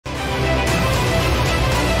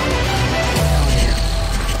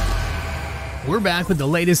back with the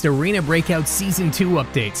latest Arena Breakout Season 2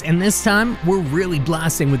 updates, and this time, we're really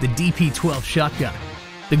blasting with the DP-12 shotgun.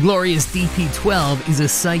 The glorious DP-12 is a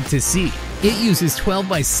sight to see. It uses 12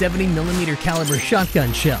 by 70mm caliber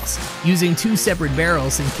shotgun shells. Using two separate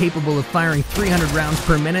barrels and capable of firing 300 rounds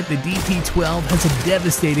per minute, the DP-12 has a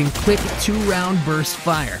devastating quick 2-round burst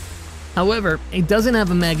fire. However, it doesn't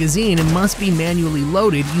have a magazine and must be manually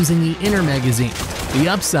loaded using the inner magazine. The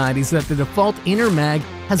upside is that the default inner mag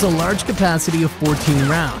has a large capacity of 14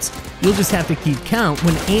 rounds. You'll just have to keep count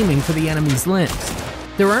when aiming for the enemy's limbs.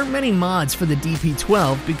 There aren't many mods for the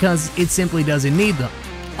DP-12 because it simply doesn't need them.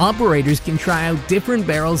 Operators can try out different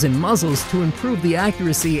barrels and muzzles to improve the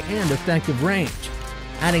accuracy and effective range.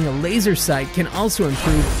 Adding a laser sight can also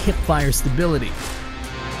improve hip-fire stability.